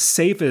want to say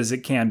safe as it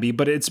can be,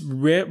 but it's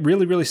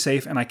really, really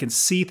safe, and I can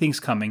see things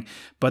coming.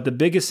 But the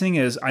biggest thing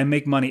is I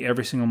make money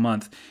every single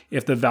month.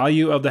 If the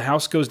value of the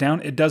house goes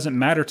down, it doesn't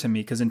matter to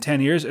me, because in 10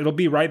 years, it'll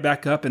be right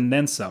back up and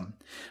then some.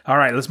 All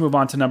right, let's move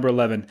on to number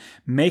 11.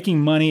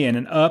 Making money in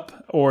an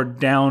up or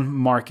down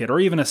market,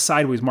 or even a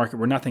sideways market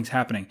where nothing's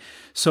happening.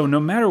 So no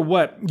matter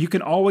what, you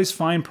can always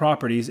find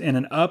properties in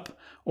an up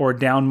or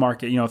down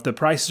market. If the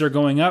prices are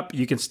going up,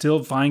 you can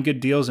still find good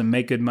deals and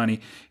make good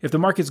money. If the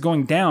market's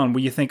going down,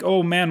 where you think,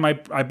 oh man,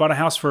 I bought a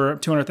house for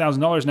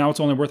 $200,000, now it's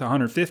only worth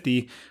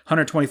 $150,000,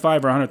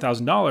 $125,000, or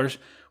 $100,000,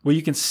 well,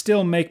 you can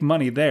still make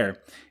money there.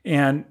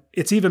 And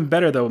it's even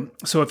better though.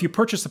 So if you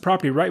purchase the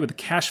property right with the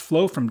cash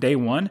flow from day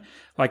one,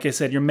 like I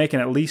said, you're making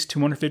at least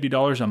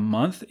 $250 a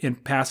month in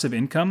passive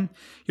income,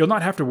 you'll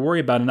not have to worry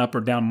about an up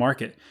or down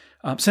market.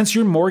 Since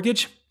your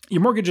mortgages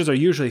are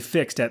usually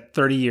fixed at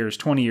 30 years,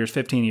 20 years,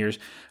 15 years.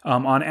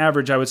 On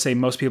average, I would say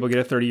most people get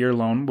a 30-year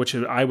loan, which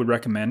I would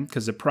recommend,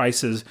 because the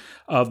prices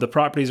of the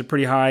properties are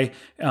pretty high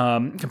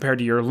compared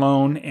to your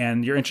loan,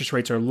 and your interest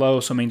rates are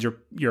low, so it means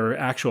your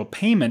actual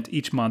payment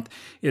each month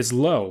is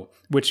low,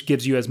 which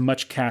gives you as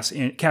much cash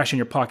in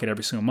your pocket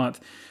every single month.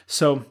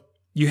 So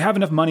you have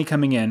enough money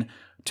coming in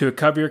to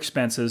cover your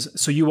expenses,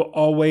 so you will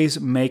always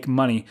make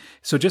money.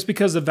 So just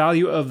because the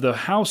value of the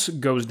house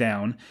goes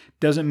down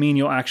doesn't mean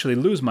you'll actually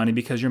lose money,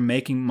 because you're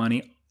making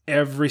money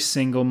every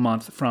single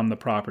month from the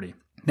property.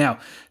 Now,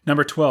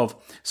 number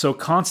 12, so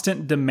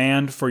constant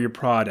demand for your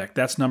product.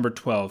 That's number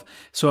 12.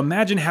 So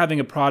imagine having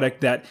a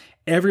product that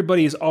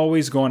everybody is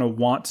always going to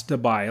want to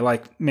buy,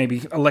 like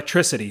maybe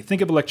electricity.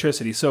 Think of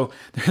electricity. So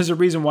there's a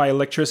reason why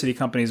electricity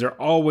companies are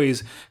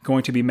always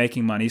going to be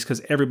making money, is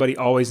because everybody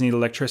always needs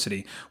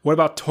electricity. What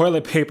about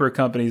toilet paper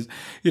companies?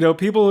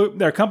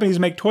 Their companies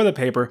make toilet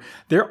paper.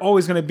 They're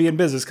always going to be in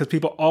business because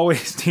people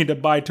always need to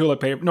buy toilet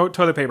paper. No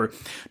toilet paper.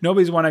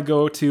 Nobody's want to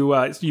go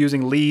to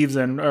using leaves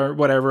or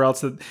whatever else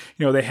that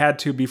they had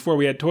to before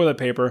we had toilet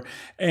paper.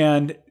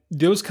 And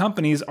those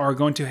companies are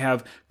going to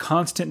have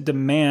constant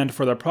demand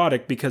for their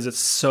product because it's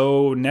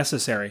so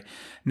necessary.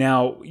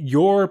 Now,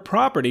 your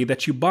property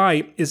that you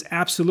buy is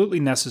absolutely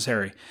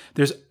necessary.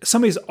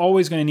 Somebody's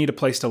always going to need a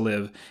place to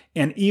live.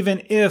 And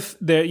even if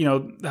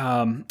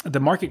the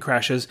market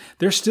crashes,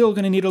 they're still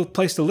going to need a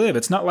place to live.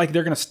 It's not like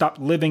they're going to stop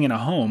living in a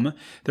home.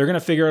 They're going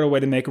to figure out a way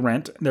to make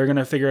rent. They're going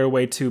to figure out a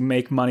way to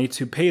make money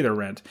to pay their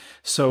rent.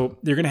 So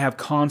you're going to have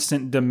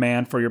constant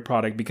demand for your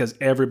product because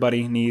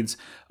everybody needs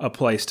a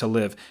place to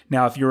live.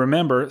 Now, if you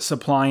remember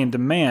supply and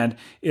demand,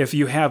 if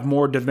you have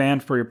more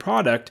demand for your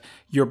product,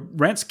 your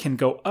rents can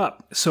go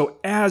up. So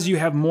as you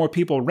have more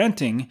people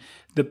renting,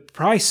 the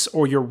price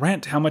or your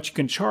rent, how much you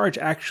can charge,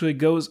 actually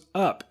goes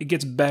up. It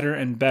gets better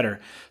and better.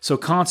 So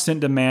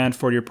constant demand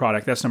for your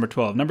product. That's number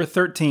 12. Number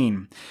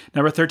 13.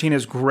 Number 13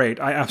 is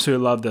great. I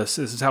absolutely love this.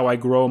 This is how I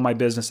grow my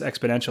business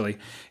exponentially,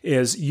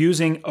 is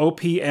using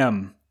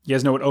OPM. You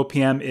guys know what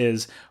OPM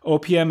is?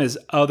 OPM is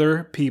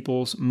other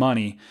people's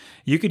money.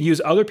 You could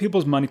use other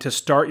people's money to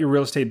start your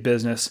real estate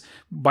business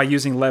by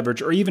using leverage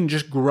or even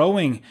just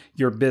growing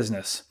your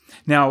business.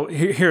 Now,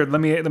 here, let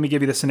me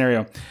give you the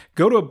scenario.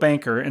 Go to a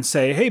banker and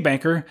say, "Hey,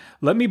 banker,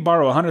 let me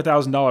borrow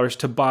 $100,000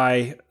 to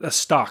buy a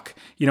stock.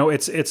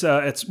 It's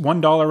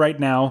 $1 right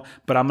now,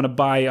 but I'm going to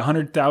buy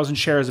 100,000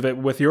 shares of it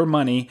with your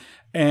money.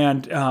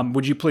 And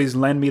would you please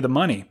lend me the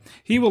money?"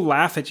 He will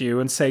laugh at you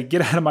and say,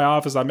 "Get out of my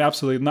office. I'm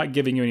absolutely not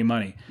giving you any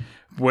money."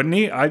 Wouldn't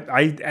he?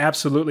 I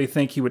absolutely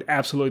think he would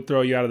absolutely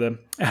throw you out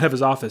of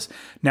his office.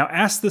 Now,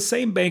 ask the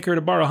same banker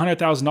to borrow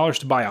 $100,000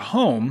 to buy a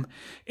home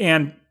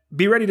and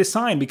be ready to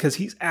sign, because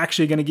he's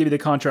actually going to give you the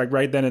contract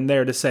right then and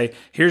there to say,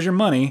 "Here's your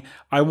money.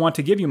 I want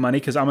to give you money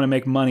because I'm going to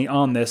make money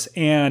on this.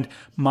 And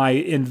my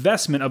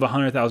investment of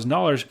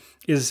 $100,000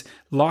 is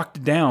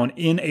locked down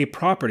in a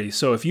property.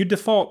 So if you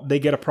default, they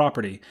get a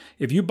property.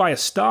 If you buy a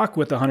stock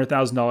with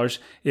 $100,000,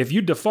 if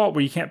you default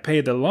where you can't pay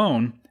the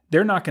loan,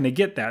 they're not going to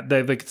get that.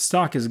 The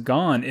stock is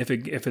gone if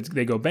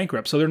they go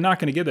bankrupt. So they're not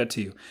going to give that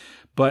to you.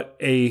 But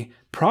a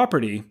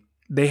property,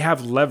 they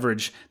have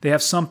leverage. They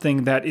have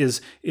something that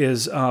is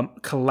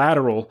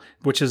collateral,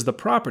 which is the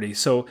property.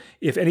 So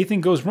if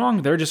anything goes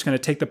wrong, they're just going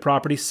to take the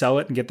property, sell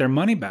it, and get their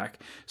money back.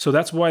 So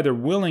that's why they're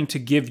willing to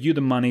give you the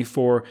money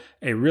for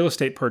a real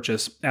estate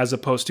purchase as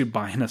opposed to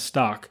buying a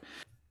stock.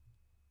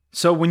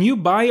 So when you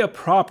buy a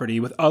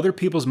property with other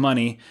people's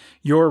money,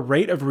 your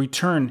rate of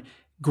return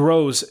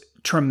grows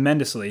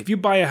tremendously. If you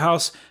buy a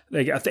house,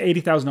 like an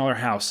 $80,000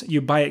 house,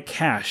 you buy it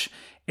cash,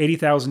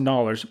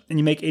 $80,000, and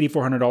you make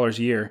 $8,400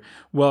 a year.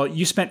 Well,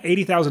 you spent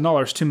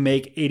 $80,000 to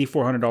make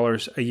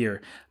 $8,400 a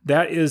year.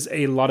 That is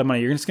a lot of money.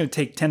 You're just going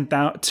to take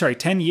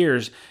 10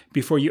 years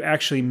before you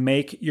actually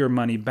make your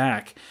money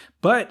back.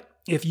 But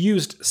if you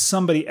used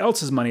somebody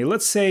else's money,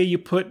 let's say you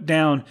put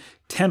down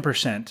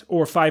 10%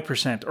 or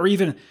 5% or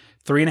even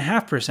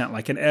 3.5%,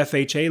 like an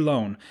FHA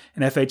loan.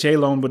 An FHA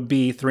loan would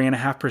be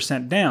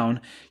 3.5% down.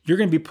 You're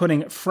going to be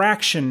putting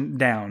fraction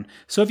down.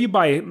 So if you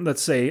buy,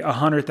 let's say, a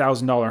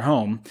 $100,000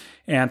 home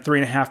and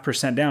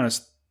 3.5% down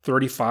is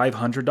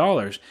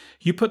 $3,500.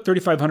 You put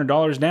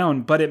 $3,500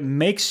 down, but it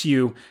makes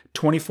you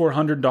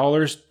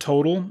 $2,400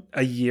 total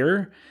a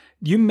year.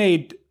 You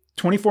made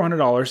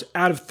 $2,400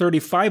 out of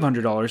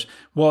 $3,500.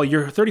 Well,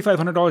 your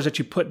 $3,500 that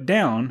you put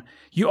down,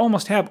 you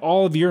almost have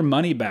all of your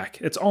money back.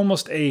 It's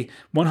almost a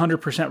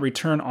 100%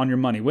 return on your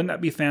money. Wouldn't that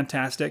be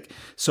fantastic?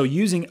 So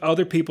using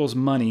other people's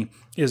money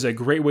is a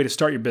great way to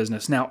start your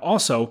business. Now,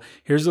 also,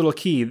 here's a little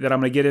key that I'm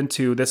going to get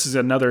into. This is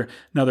another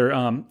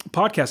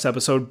podcast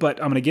episode, but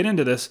I'm going to get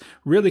into this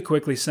really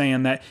quickly,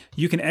 saying that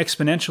you can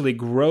exponentially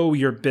grow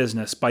your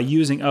business by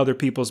using other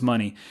people's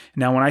money.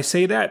 Now, when I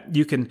say that,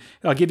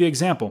 I'll give you an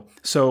example.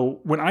 So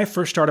when I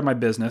first started my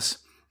business,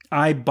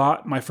 I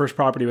bought my first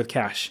property with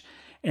cash,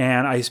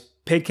 and I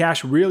paid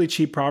cash, really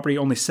cheap property,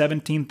 only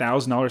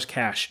 $17,000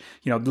 cash.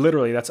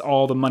 Literally, that's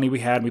all the money we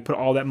had. We put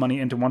all that money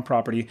into one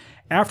property.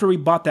 After we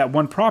bought that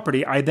one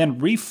property, I then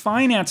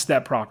refinanced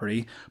that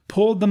property,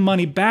 pulled the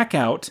money back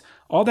out,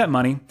 all that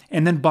money,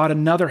 and then bought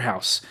another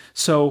house.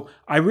 So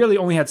I really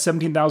only had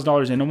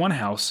 $17,000 into one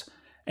house,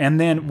 and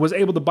then was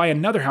able to buy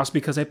another house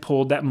because I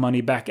pulled that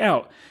money back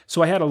out.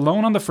 So I had a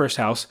loan on the first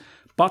house,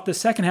 bought the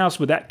second house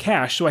with that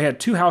cash, so I had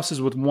two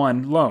houses with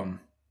one loan.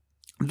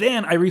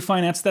 Then I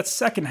refinanced that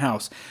second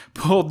house,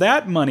 pulled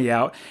that money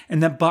out,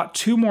 and then bought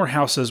two more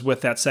houses with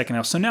that second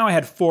house. So now I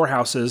had four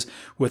houses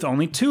with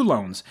only two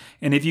loans.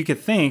 And if you could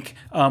think,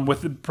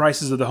 with the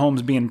prices of the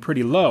homes being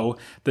pretty low,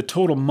 the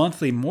total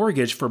monthly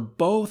mortgage for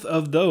both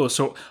of those,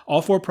 so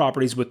all four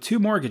properties with two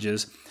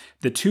mortgages,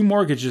 the two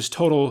mortgages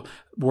total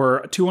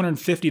were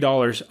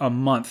 $250 a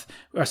month.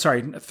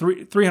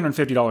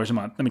 $350 a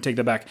month. Let me take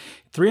that back.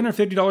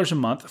 $350 a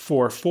month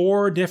for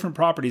four different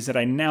properties that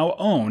I now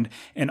owned,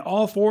 and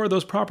all four of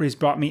those properties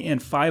brought me in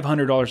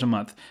 $500 a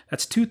month.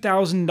 That's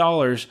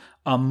 $2,000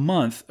 a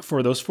month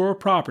for those four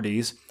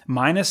properties,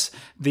 minus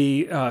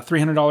the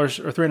 $300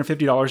 or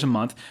 $350 a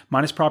month,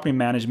 minus property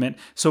management.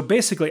 So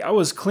basically, I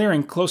was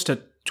clearing close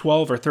to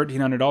 $1,200 or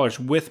 $1,300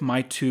 with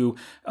my two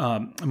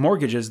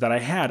mortgages that I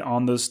had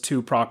on those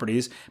two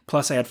properties.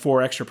 Plus I had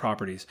 4 extra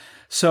properties.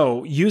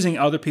 So using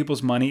other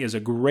people's money is a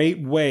great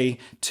way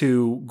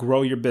to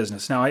grow your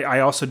business. Now, I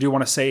also do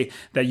want to say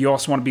that you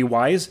also want to be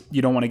wise.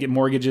 You don't want to get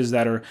mortgages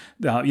that are,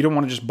 you don't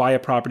want to just buy a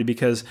property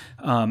because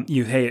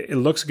hey, it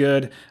looks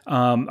good.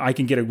 I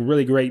can get a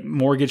really great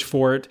mortgage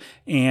for it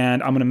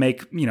and I'm going to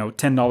make,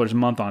 $10 a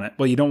month on it.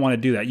 Well, you don't want to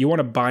do that. You want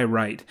to buy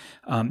right.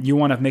 You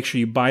want to make sure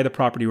you buy the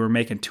property where we're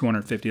making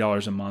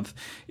 $250 a month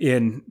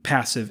in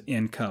passive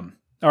income.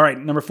 All right,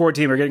 number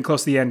 14, we're getting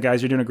close to the end,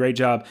 guys. You're doing a great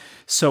job.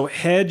 So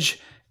hedge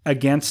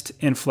against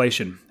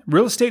inflation.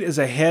 Real estate is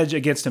a hedge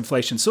against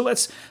inflation. So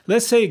let's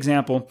say,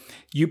 example,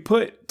 you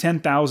put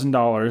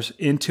 $10,000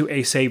 into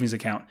a savings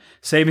account.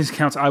 Savings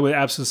accounts, I would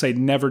absolutely say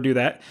never do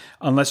that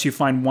unless you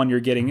find one you're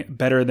getting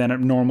better than a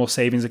normal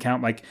savings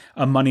account, like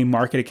a money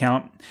market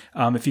account.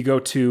 If you go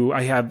to,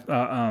 I have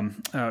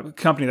a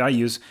company that I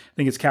use, I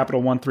think it's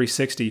Capital One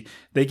 360.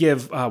 They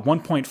give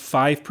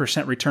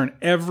 1.5% return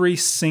every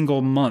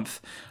single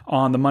month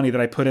on the money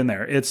that I put in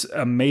there. It's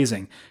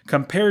amazing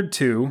compared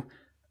to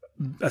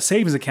a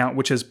savings account,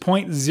 which is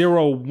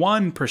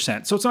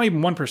 0.01%. So it's not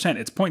even 1%.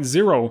 It's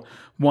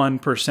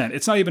 0.01%.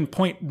 It's not even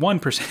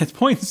 0.1%. It's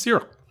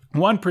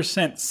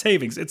 0.01%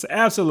 savings. It's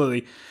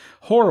absolutely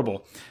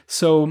horrible.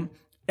 So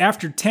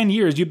after 10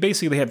 years, you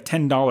basically have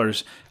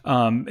 $10.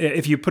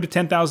 If you put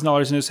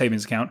 $10,000 into a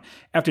savings account,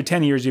 after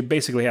 10 years, you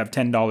basically have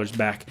 $10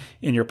 back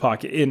in your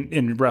pocket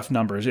in rough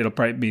numbers. It'll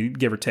probably be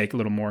give or take a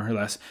little more or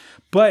less.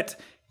 But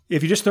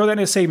if you just throw that in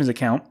a savings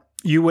account,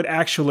 you would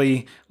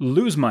actually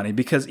lose money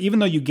because even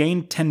though you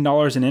gain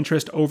 $10 in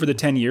interest over the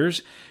 10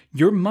 years,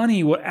 your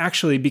money will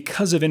actually,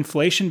 because of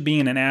inflation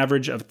being an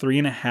average of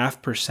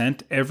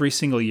 3.5% every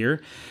single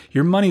year,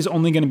 your money is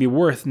only going to be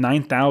worth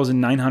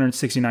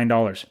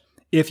 $9,969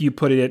 if you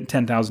put it at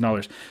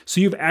 $10,000. So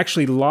you've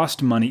actually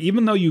lost money,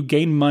 even though you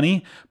gain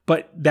money,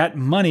 but that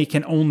money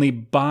can only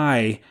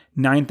buy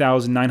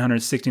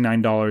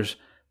 $9,969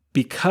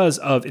 because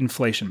of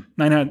inflation.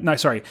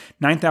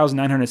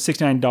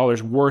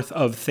 $9,969 worth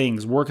of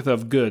things, worth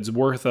of goods,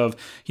 worth of,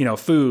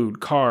 food,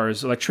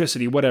 cars,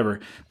 electricity,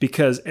 whatever,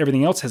 because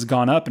everything else has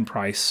gone up in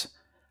price.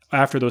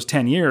 After those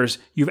 10 years,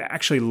 you've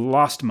actually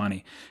lost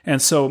money.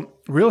 And so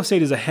real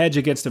estate is a hedge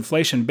against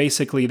inflation,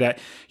 basically that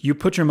you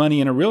put your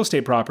money in a real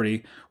estate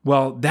property,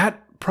 well,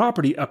 that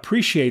property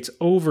appreciates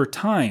over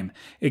time.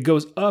 It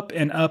goes up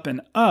and up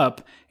and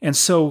up. And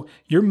so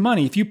your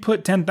money, if you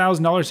put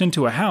 $10,000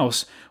 into a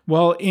house,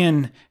 well,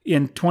 in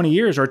 20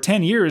 years or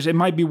 10 years, it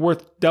might be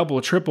worth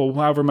double, triple,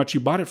 however much you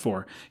bought it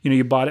for.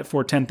 You bought it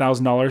for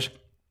 $10,000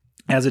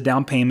 as a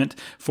down payment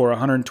for a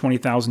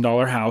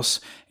 $120,000 house.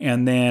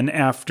 And then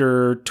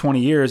after 20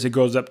 years, it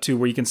goes up to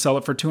where you can sell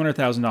it for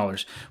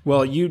 $200,000.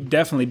 Well, you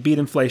definitely beat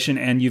inflation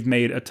and you've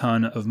made a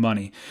ton of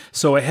money.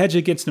 So a hedge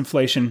against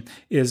inflation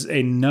is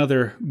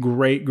another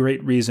great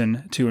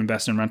reason to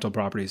invest in rental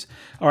properties.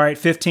 All right,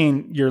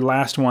 15, your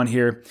last one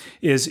here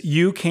is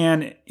you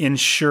can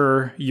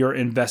insure your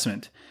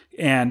investment.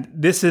 And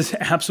this is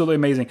absolutely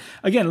amazing.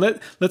 Again,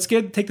 let's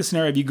take the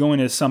scenario of you going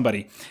to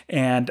somebody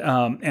and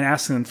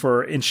asking them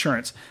for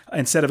insurance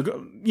instead of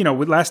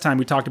last time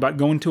we talked about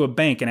going to a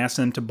bank and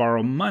asking them to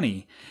borrow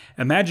money.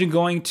 Imagine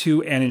going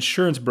to an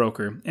insurance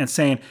broker and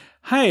saying,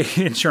 "Hi,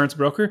 insurance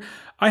broker,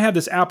 I have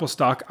this Apple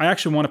stock. I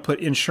actually want to put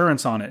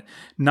insurance on it,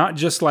 not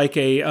just like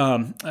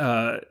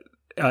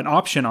an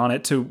option on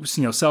it to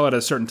sell at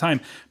a certain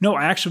time. No,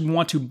 I actually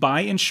want to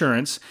buy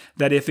insurance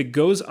that if it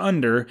goes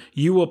under,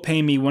 you will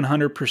pay me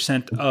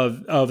 100%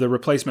 of the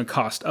replacement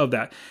cost of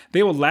that."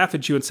 They will laugh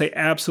at you and say,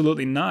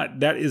 "Absolutely not.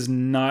 That is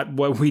not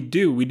what we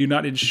do. We do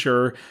not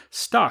insure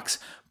stocks."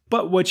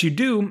 But what you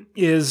do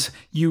is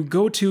you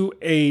go to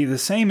the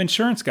same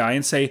insurance guy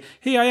and say,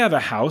 "Hey, I have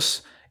a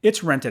house.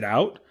 It's rented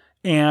out.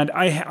 And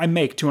I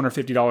make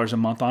 $250 a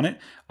month on it.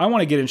 I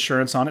want to get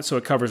insurance on it so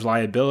it covers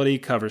liability,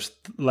 covers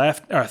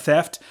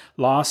theft,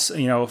 loss,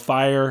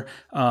 fire,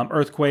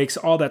 earthquakes,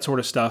 all that sort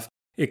of stuff.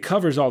 It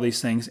covers all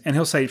these things." And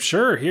he'll say,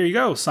 "Sure, here you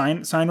go.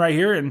 Sign right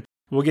here and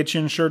we'll get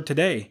you insured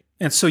today."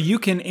 And so you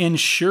can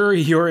insure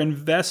your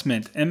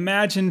investment.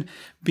 Imagine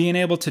being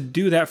able to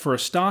do that for a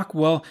stock.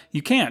 Well,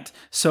 you can't.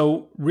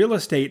 So real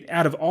estate,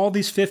 out of all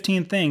these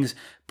 15 things,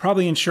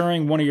 probably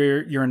insuring one of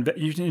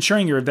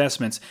insuring your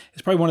investments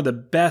is probably one of the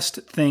best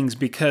things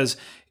because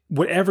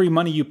whatever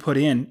money you put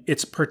in,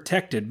 it's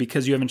protected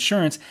because you have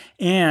insurance.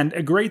 And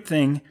a great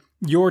thing,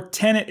 your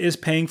tenant is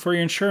paying for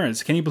your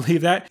insurance. Can you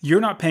believe that?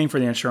 You're not paying for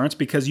the insurance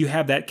because you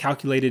have that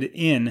calculated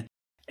in,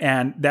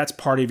 and that's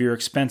part of your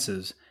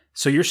expenses.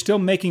 So you're still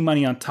making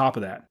money on top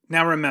of that.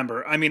 Now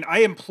remember, I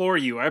implore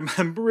you,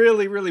 I'm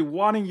really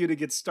wanting you to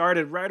get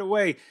started right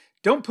away.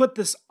 Don't put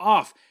this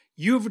off.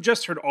 You've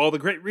just heard all the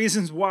great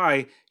reasons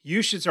why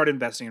you should start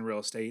investing in real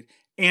estate.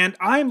 And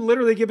I'm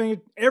literally giving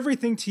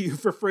everything to you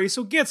for free.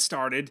 So get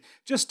started.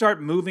 Just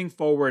start moving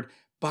forward.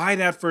 Buy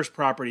that first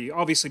property.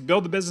 Obviously,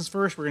 build the business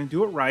first. We're going to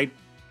do it right.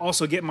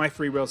 Also, get my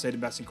free real estate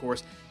investing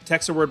course.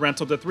 Text the word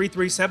rental to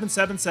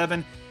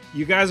 33777.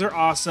 You guys are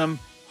awesome.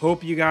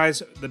 Hope you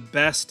guys the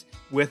best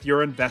with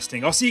your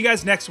investing. I'll see you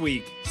guys next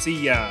week.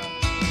 See ya.